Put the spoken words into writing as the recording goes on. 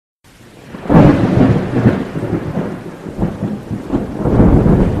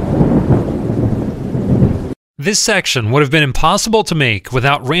This section would have been impossible to make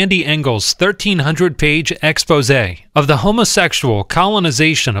without Randy Engel's 1,300-page expose of the homosexual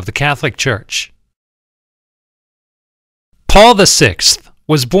colonization of the Catholic Church. Paul VI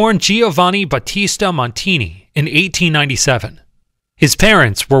was born Giovanni Battista Montini in 1897. His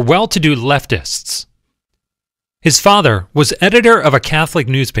parents were well-to-do leftists. His father was editor of a Catholic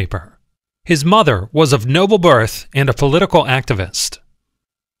newspaper. His mother was of noble birth and a political activist.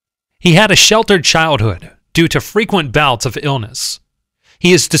 He had a sheltered childhood due to frequent bouts of illness.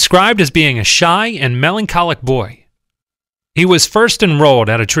 He is described as being a shy and melancholic boy. He was first enrolled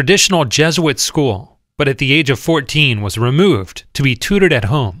at a traditional Jesuit school, but at the age of 14 was removed to be tutored at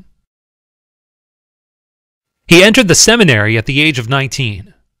home. He entered the seminary at the age of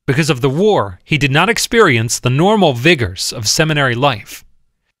 19. Because of the war, he did not experience the normal vigors of seminary life.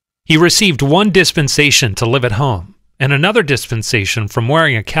 He received one dispensation to live at home, and another dispensation from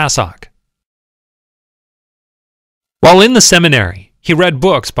wearing a cassock. While in the seminary, he read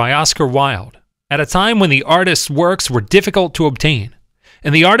books by Oscar Wilde, at a time when the artist's works were difficult to obtain,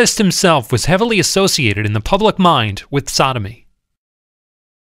 and the artist himself was heavily associated in the public mind with sodomy.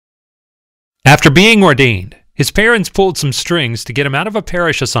 After being ordained, his parents pulled some strings to get him out of a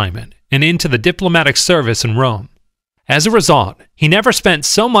parish assignment and into the diplomatic service in Rome. As a result, he never spent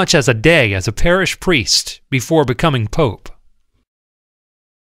so much as a day as a parish priest before becoming pope.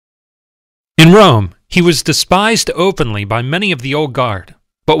 In Rome, he was despised openly by many of the old guard,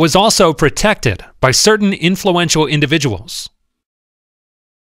 but was also protected by certain influential individuals.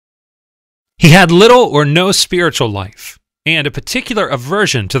 He had little or no spiritual life, and a particular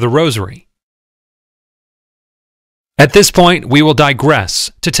aversion to the rosary. At this point, we will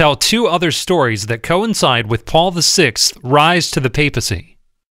digress to tell two other stories that coincide with Paul VI's rise to the papacy.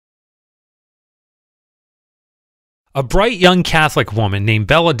 A bright young Catholic woman named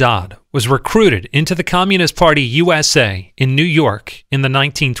Bella Dodd was recruited into the Communist Party USA in New York in the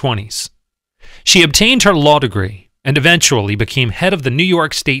 1920s. She obtained her law degree and eventually became head of the New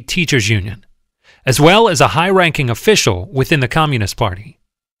York State Teachers Union, as well as a high-ranking official within the Communist Party.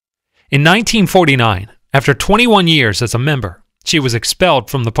 In 1949, after 21 years as a member, she was expelled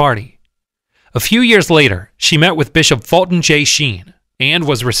from the party. A few years later, she met with Bishop Fulton J. Sheen and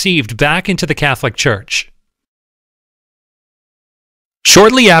was received back into the Catholic Church.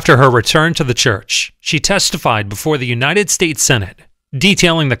 Shortly after her return to the church, she testified before the United States Senate,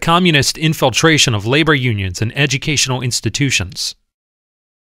 detailing the communist infiltration of labor unions and educational institutions.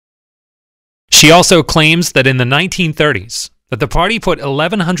 She also claims that in the 1930s, that the party put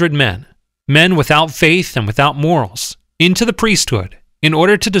 1,100 men without faith and without morals, into the priesthood in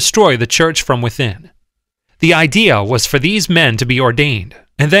order to destroy the church from within. The idea was for these men to be ordained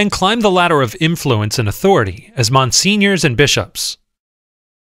and then climb the ladder of influence and authority as monsignors and bishops.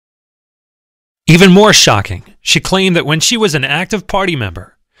 Even more shocking, she claimed that when she was an active party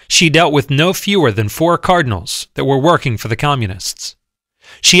member, she dealt with no fewer than 4 cardinals that were working for the communists.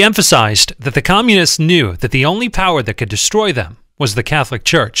 She emphasized that the communists knew that the only power that could destroy them was the Catholic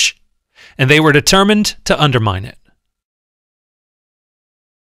Church, and they were determined to undermine it.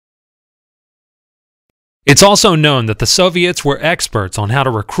 It's also known that the Soviets were experts on how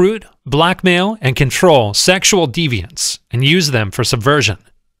to recruit, blackmail, and control sexual deviants and use them for subversion.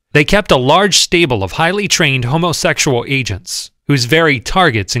 They kept a large stable of highly trained homosexual agents, whose very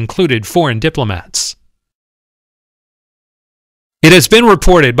targets included foreign diplomats. It has been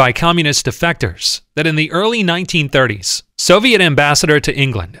reported by communist defectors that in the early 1930s, Soviet ambassador to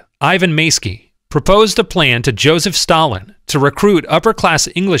England, Ivan Maysky, proposed a plan to Joseph Stalin to recruit upper-class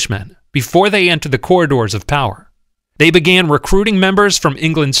Englishmen before they entered the corridors of power. They began recruiting members from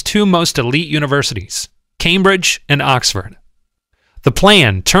England's 2 most elite universities, Cambridge and Oxford. The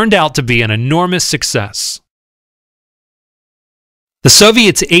plan turned out to be an enormous success. The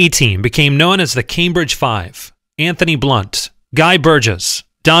Soviets' A-team became known as the Cambridge Five: Anthony Blunt, Guy Burgess,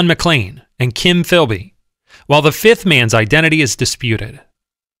 Don McLean, and Kim Philby, while the 5th man's identity is disputed.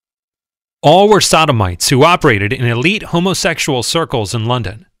 All were sodomites who operated in elite homosexual circles in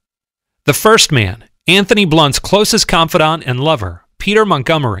London. The first man, Anthony Blunt's closest confidant and lover, Peter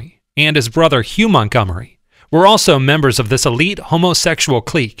Montgomery, and his brother Hugh Montgomery, were also members of this elite homosexual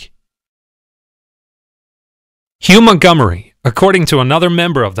clique. Hugh Montgomery, according to another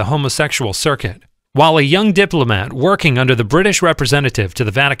member of the homosexual circuit, while a young diplomat working under the British representative to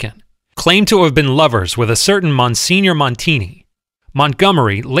the Vatican, claimed to have been lovers with a certain Monsignor Montini.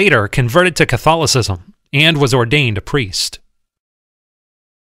 Montgomery later converted to Catholicism and was ordained a priest.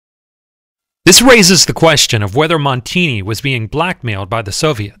 This raises the question of whether Montini was being blackmailed by the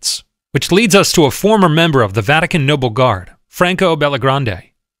Soviets, which leads us to a former member of the Vatican Noble Guard, Franco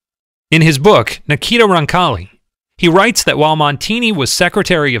Bellegrande. In his book, Nikita Roncalli, he writes that while Montini was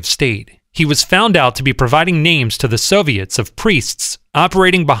Secretary of State, he was found out to be providing names to the Soviets of priests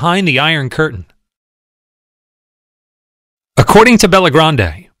operating behind the Iron Curtain. According to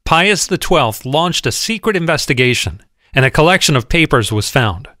Bellagrande, Pius XII launched a secret investigation, and a collection of papers was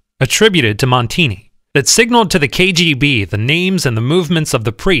found, attributed to Montini, that signaled to the KGB the names and the movements of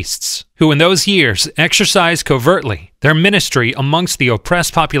the priests who in those years exercised covertly their ministry amongst the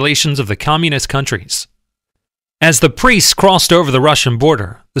oppressed populations of the communist countries. As the priests crossed over the Russian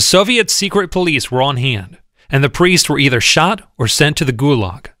border, the Soviet secret police were on hand, and the priests were either shot or sent to the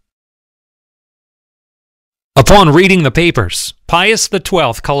Gulag. Upon reading the papers, Pius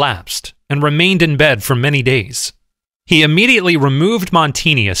XII collapsed and remained in bed for many days. He immediately removed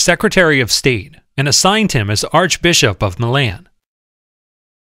Montini as Secretary of State and assigned him as Archbishop of Milan.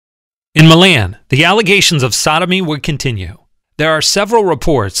 In Milan, the allegations of sodomy would continue. There are several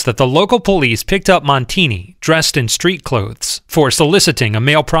reports that the local police picked up Montini dressed in street clothes for soliciting a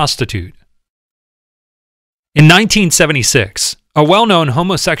male prostitute. In 1976, a well-known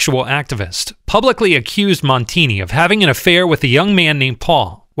homosexual activist publicly accused Montini of having an affair with a young man named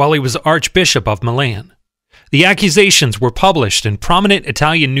Paul while he was Archbishop of Milan. The accusations were published in prominent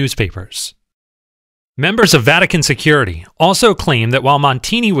Italian newspapers. Members of Vatican security also claimed that while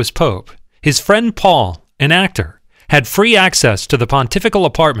Montini was Pope, his friend Paul, an actor, had free access to the pontifical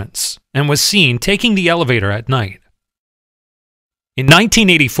apartments and was seen taking the elevator at night. In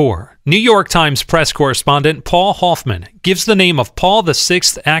 1984, New York Times press correspondent Paul Hoffman gives the name of Paul VI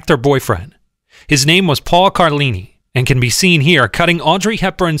actor boyfriend. His name was Paul Carlini and can be seen here cutting Audrey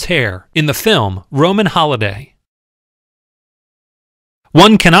Hepburn's hair in the film Roman Holiday.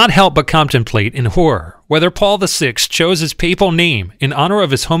 One cannot help but contemplate in horror whether Paul VI chose his papal name in honor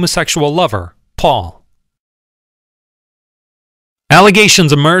of his homosexual lover, Paul.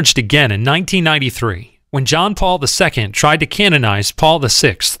 Allegations emerged again in 1993 when John Paul II tried to canonize Paul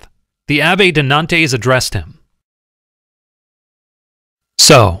VI. The Abbé de Nantes addressed him.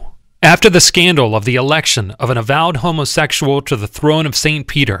 So, after the scandal of the election of an avowed homosexual to the throne of St.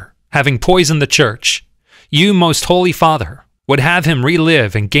 Peter, having poisoned the church, you, Most Holy Father, would have him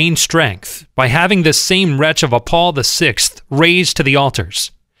relive and gain strength by having this same wretch of a Paul VI raised to the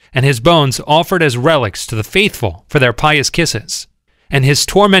altars, and his bones offered as relics to the faithful for their pious kisses, and his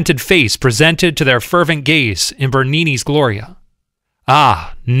tormented face presented to their fervent gaze in Bernini's Gloria.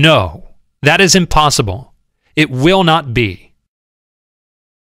 Ah, no, that is impossible. It will not be.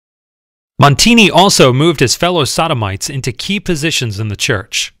 Montini also moved his fellow sodomites into key positions in the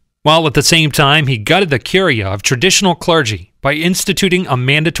church, while at the same time he gutted the curia of traditional clergy by instituting a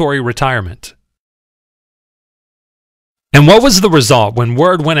mandatory retirement. And what was the result when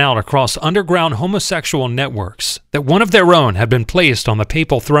word went out across underground homosexual networks that one of their own had been placed on the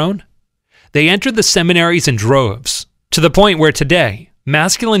papal throne? They entered the seminaries in droves, to the point where today,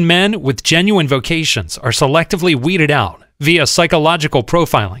 masculine men with genuine vocations are selectively weeded out via psychological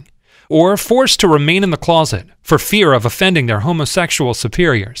profiling, or forced to remain in the closet for fear of offending their homosexual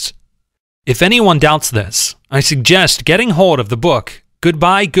superiors. If anyone doubts this, I suggest getting hold of the book,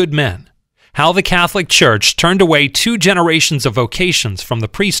 Goodbye, Good Men: How the Catholic Church Turned Away 2 Generations of Vocations from the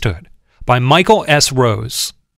Priesthood by Michael S. Rose.